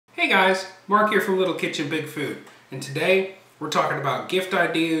Hey guys, Mark here from Little Kitchen Big Food, and today we're talking about gift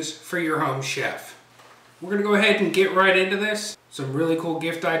ideas for your home chef. We're going to go ahead and get right into this. Some really cool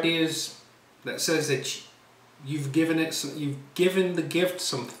gift ideas that says that you've given the gift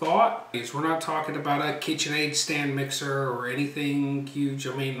some thought. We're not talking about a KitchenAid stand mixer or anything huge.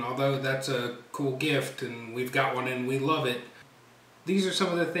 I mean, although that's a cool gift and we've got one and we love it, these are some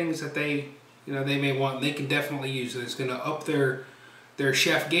of the things that they may want and they can definitely use. It's going to up their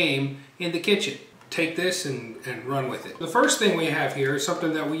chef game in the kitchen. Take this and run with it. The first thing we have here is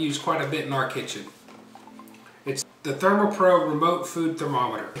something that we use quite a bit in our kitchen. It's the ThermoPro remote food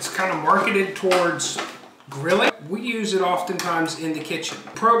thermometer. It's kind of marketed towards grilling. We use it oftentimes in the kitchen.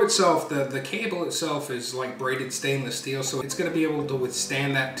 The probe itself, the cable itself is like braided stainless steel, so it's going to be able to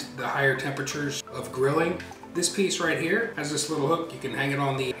withstand the higher temperatures of grilling. This piece right here has this little hook. You can hang it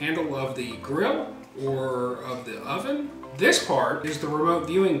on the handle of the grill or of the oven. This part is the remote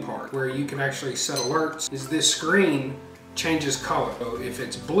viewing part where you can actually set alerts. This screen changes color. So if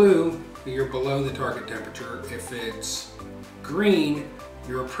it's blue, you're below the target temperature. If it's green,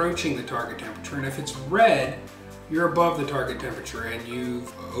 you're approaching the target temperature. And if it's red, you're above the target temperature and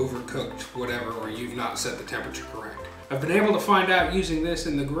you've overcooked whatever, or you've not set the temperature correct. I've been able to find out using this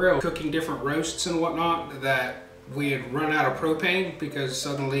in the grill, cooking different roasts and whatnot, that we had run out of propane because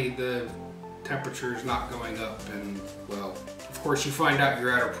suddenly the temperature is not going up, and well, of course you find out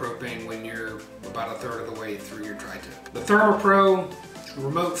you're out of propane when you're about a third of the way through your dry tip. The ThermoPro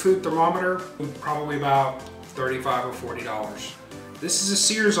remote food thermometer, probably about $35 or $40. This is a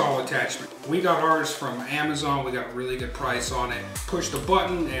Searsall attachment. We got ours from Amazon. We got a really good price on it. Push the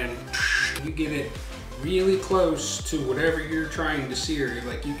button and you get it really close to whatever you're trying to sear.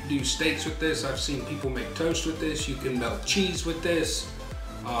 Like, you can do steaks with this. I've seen people make toast with this. You can melt cheese with this.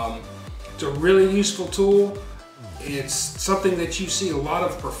 It's a really useful tool. It's something that you see a lot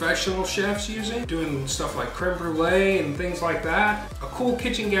of professional chefs using, doing stuff like creme brulee and things like that. A cool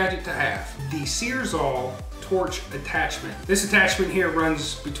kitchen gadget to have. The Searsall torch attachment. This attachment here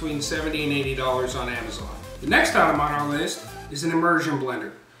runs between $70 and $80 on Amazon. The next item on our list is an immersion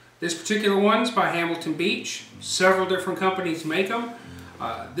blender. This particular one's by Hamilton Beach. Several different companies make them.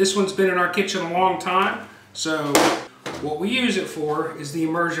 This one's been in our kitchen a long time, so what we use it for is the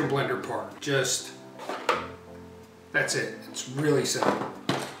immersion blender part. That's it. It's really simple.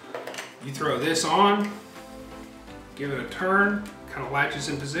 You throw this on, give it a turn, kind of latches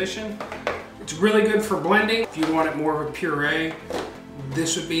in position. It's really good for blending. If you want it more of a puree,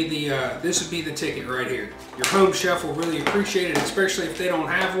 this would be the ticket right here. Your home chef will really appreciate it, especially if they don't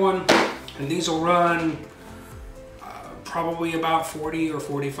have one. And these will run probably about $40 or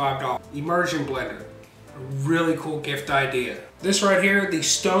 $45. Immersion blender. A really cool gift idea. This right here, the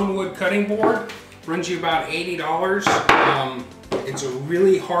Stonewood cutting board, runs you about $80. It's a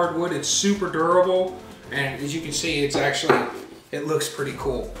really hard wood. It's super durable, and as you can see, it looks pretty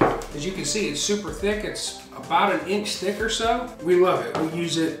cool. As you can see, it's super thick. It's about 1 inch thick or so. We love it. We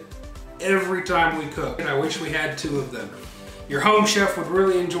use it every time we cook, and I wish we had 2 of them. Your home chef would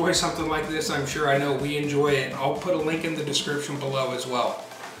really enjoy something like this. I'm sure. I know we enjoy it. I'll put a link in the description below as well.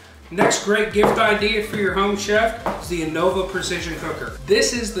 Next great gift idea for your home chef is the Innova Precision Cooker.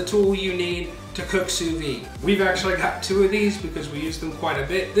 This is the tool you need to cook sous vide. We've actually got 2 of these because we use them quite a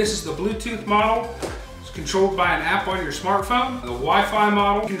bit. This is the Bluetooth model. It's controlled by an app on your smartphone. The Wi-Fi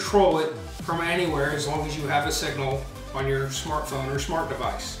model, control it from anywhere as long as you have a signal on your smartphone or smart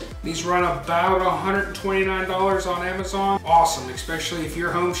device. These run about $129 on Amazon. Awesome, especially if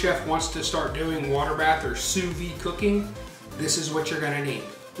your home chef wants to start doing water bath or sous vide cooking. This is what you're gonna need.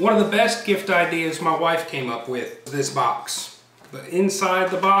 One of the best gift ideas my wife came up with is this box. But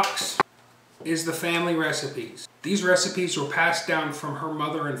inside the box is the family recipes. These recipes were passed down from her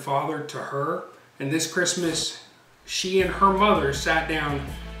mother and father to her. And this Christmas, she and her mother sat down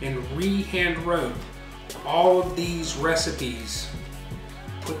and hand wrote all of these recipes,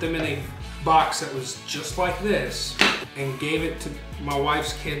 put them in a box that was just like this, and gave it to my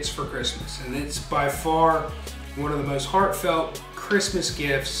wife's kids for Christmas. And it's by far one of the most heartfelt Christmas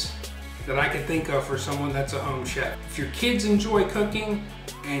gifts that I could think of for someone that's a home chef. If your kids enjoy cooking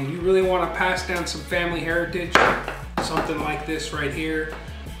and you really want to pass down some family heritage, something like this right here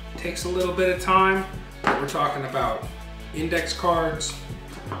takes a little bit of time. We're talking about index cards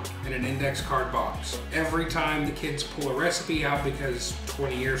and an index card box. Every time the kids pull a recipe out, because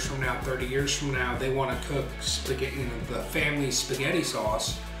 20 years from now, 30 years from now, they want to cook spaghetti, the family spaghetti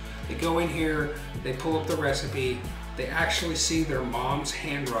sauce, they go in here, they pull up the recipe, they actually see their mom's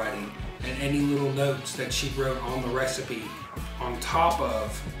handwriting and any little notes that she wrote on the recipe on top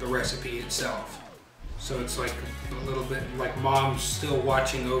of the recipe itself. So it's like a little bit like mom's still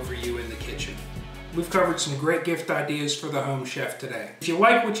watching over you in the kitchen. We've covered some great gift ideas for the home chef today. If you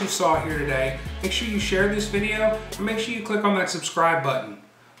like what you saw here today, make sure you share this video and make sure you click on that subscribe button.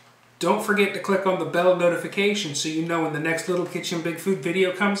 Don't forget to click on the bell notification so you know when the next Little Kitchen Big Food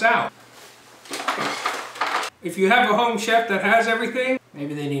video comes out. If you have a home chef that has everything,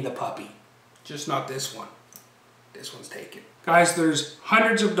 maybe they need a puppy. Just not this one. This one's taken. Guys, there's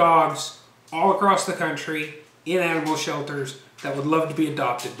hundreds of dogs all across the country in animal shelters that would love to be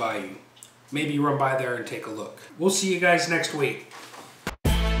adopted by you. Maybe run by there and take a look. We'll see you guys next week.